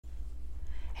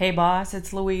Hey boss,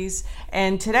 it's Louise.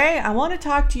 And today I want to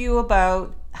talk to you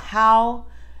about how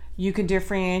you can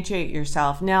differentiate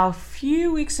yourself. Now, a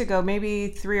few weeks ago, maybe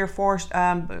 3 or 4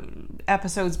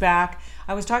 episodes back,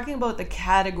 I was talking about the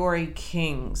category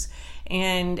kings.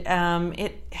 And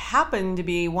it happened to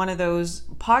be one of those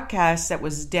podcasts that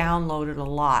was downloaded a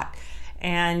lot.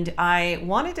 And I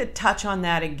wanted to touch on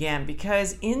that again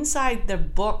because inside the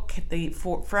book,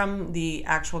 from the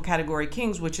actual category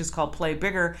kings, which is called Play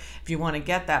Bigger, if you want to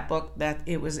get that book,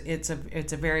 it's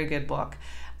a very good book.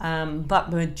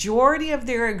 But majority of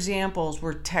their examples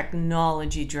were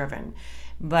technology driven.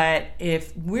 But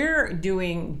if we're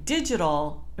doing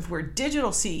digital, if we're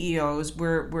digital CEOs,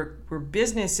 we're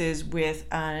businesses with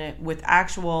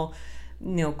actual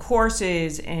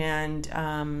courses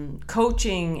and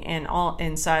coaching and all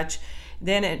and such,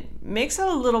 then it makes it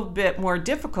a little bit more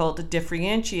difficult to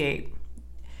differentiate.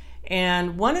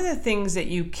 And one of the things that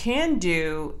you can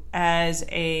do as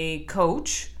a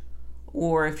coach,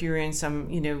 or if you're in some,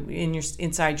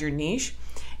 inside your niche,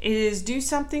 is do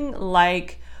something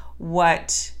like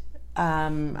what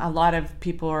a lot of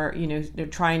people are, they're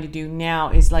trying to do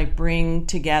now, is like bring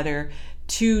together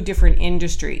 2 different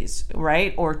industries,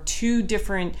 right? Or 2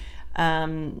 different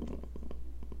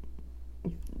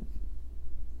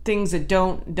things that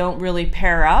don't really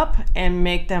pair up, and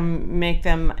make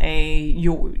them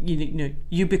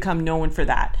you become known for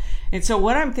that. And so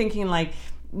what I'm thinking, like,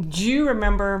 do you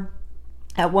remember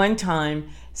at one time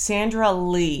Sandra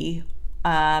Lee?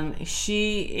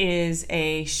 She is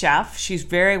a chef. She's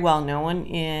very well known,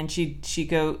 and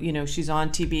she's on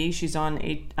TV. She's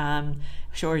on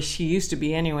sure, she used to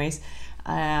be anyways.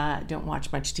 I don't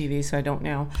watch much TV, so I don't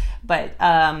know. But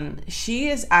she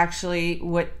is actually,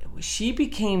 what she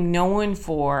became known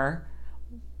for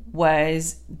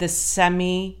was the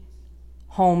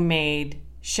semi-homemade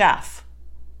chef.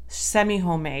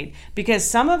 Semi-homemade. Because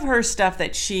some of her stuff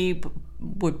that she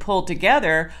would pull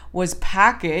together was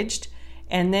packaged,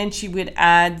 and then she would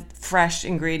add fresh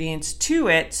ingredients to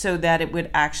it so that it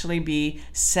would actually be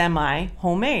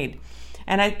semi-homemade.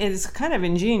 And it's kind of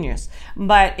ingenious.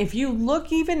 But if you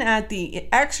look even at the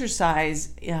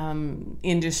exercise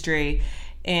industry,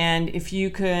 and if you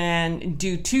can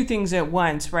do 2 things at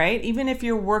once, right? Even if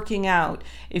you're working out,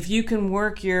 if you can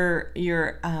work your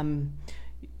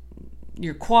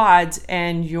quads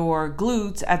and your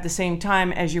glutes at the same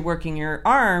time as you're working your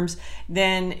arms,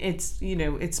 then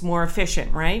it's more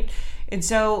efficient, right? And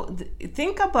so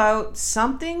think about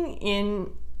something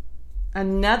in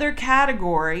another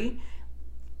category,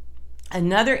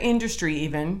 another industry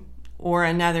even, or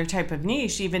another type of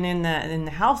niche, even in the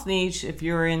health niche. If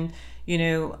you're in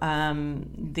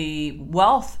the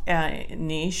wealth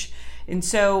niche, and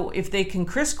so if they can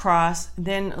crisscross,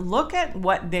 then look at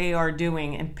what they are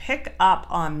doing and pick up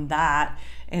on that,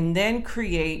 and then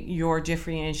create your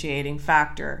differentiating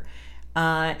factor.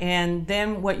 And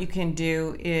then what you can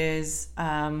do is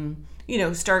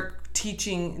start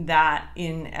teaching that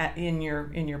in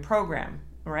your program.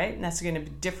 Right? And that's going to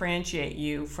differentiate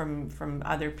you from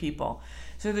other people.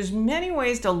 So there's many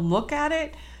ways to look at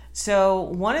it. So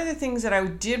one of the things that I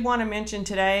did want to mention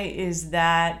today is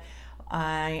that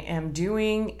I am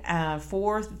doing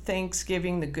for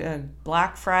Thanksgiving, the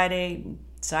Black Friday,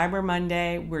 Cyber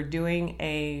Monday, we're doing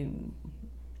a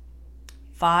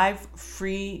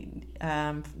 5-day,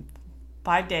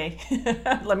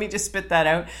 let me just spit that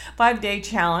out, 5-day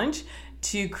challenge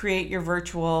to create your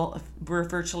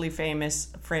virtually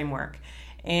famous framework.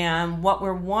 And what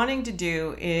we're wanting to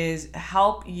do is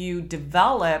help you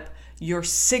develop your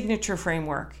signature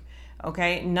framework.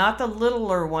 Okay, not the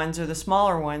littler ones or the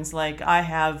smaller ones. Like I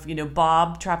have,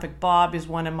 Bob, Traffic Bob is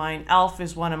one of mine, ELF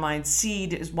is one of mine,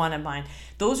 Seed is one of mine.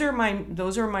 Those are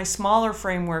my smaller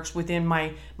frameworks within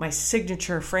my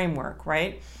signature framework,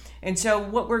 right? And so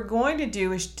what we're going to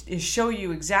do is show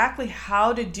you exactly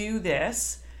how to do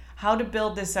this, how to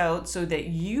build this out so that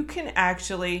you can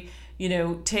actually,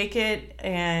 take it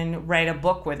and write a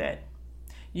book with it.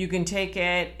 You can take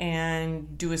it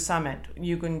and do a summit.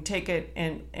 You can take it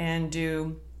and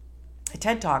do a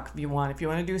TED Talk if you want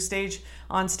to do a stage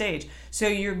on stage. So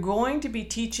you're going to be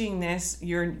teaching this,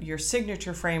 your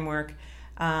signature framework,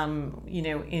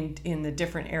 in the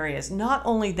different areas. Not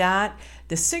only that,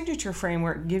 the signature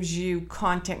framework gives you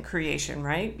content creation,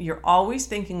 right? You're always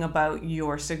thinking about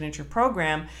your signature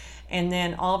program. And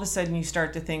then all of a sudden you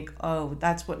start to think, oh,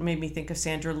 that's what made me think of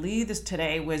Sandra Lee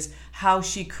today, was how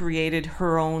she created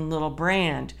her own little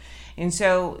brand. And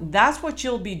so that's what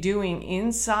you'll be doing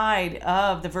inside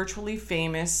of the Virtually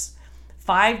Famous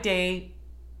 5-day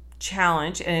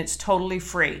challenge, and it's totally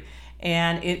free.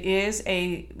 And it is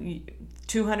a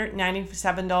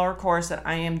 $297 course that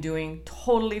I am doing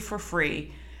totally for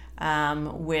free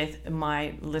with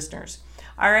my listeners.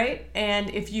 All right. And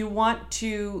if you want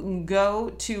to go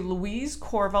to Louise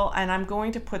Corville, and I'm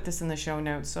going to put this in the show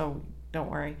notes, so don't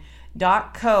worry,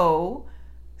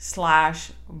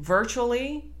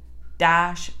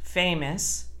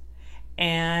 .co/virtually-famous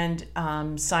and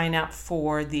sign up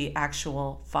for the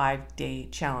actual 5-day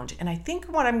challenge. And I think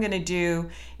what I'm going to do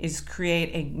is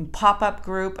create a pop-up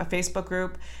group, a Facebook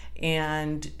group,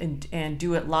 and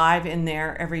do it live in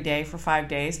there every day for 5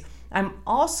 days. I'm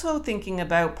also thinking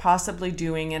about possibly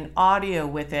doing an audio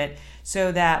with it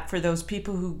so that for those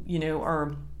people who,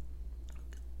 are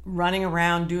running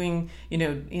around doing,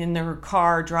 in their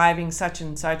car, driving such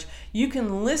and such, you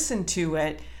can listen to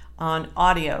it on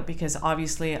audio, because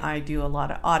obviously I do a lot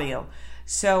of audio.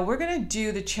 So we're going to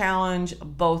do the challenge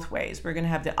both ways. We're going to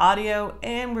have the audio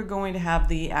and we're going to have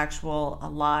the actual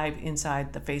live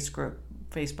inside the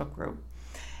Facebook group.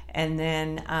 And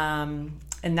then,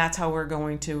 and that's how we're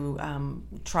going to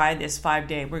try this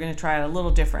 5-day. We're going to try it a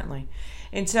little differently.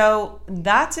 And so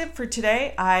that's it for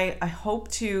today. I hope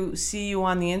to see you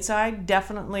on the inside.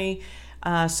 Definitely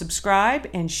subscribe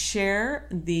and share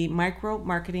the Micro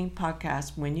Marketing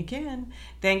Podcast when you can.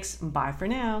 Thanks. Bye for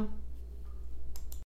now.